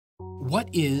What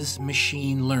is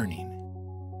machine learning?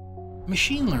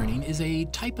 Machine learning is a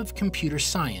type of computer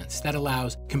science that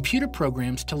allows computer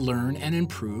programs to learn and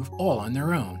improve all on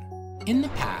their own. In the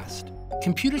past,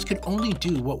 computers could only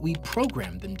do what we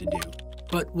programmed them to do.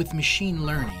 But with machine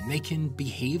learning, they can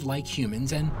behave like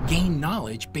humans and gain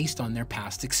knowledge based on their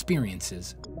past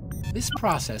experiences. This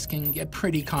process can get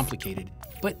pretty complicated,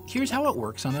 but here's how it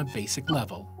works on a basic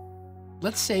level.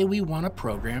 Let's say we want a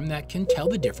program that can tell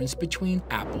the difference between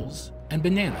apples and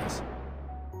bananas.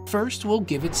 First, we'll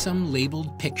give it some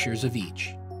labeled pictures of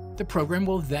each. The program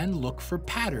will then look for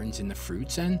patterns in the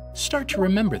fruits and start to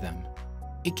remember them.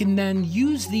 It can then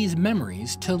use these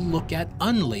memories to look at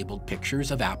unlabeled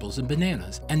pictures of apples and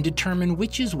bananas and determine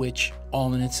which is which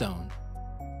all on its own.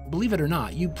 Believe it or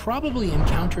not, you probably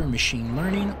encounter machine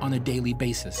learning on a daily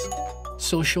basis.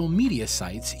 Social media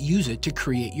sites use it to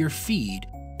create your feed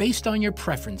based on your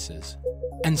preferences,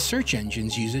 and search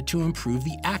engines use it to improve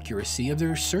the accuracy of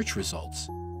their search results.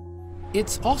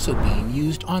 It's also being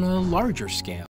used on a larger scale.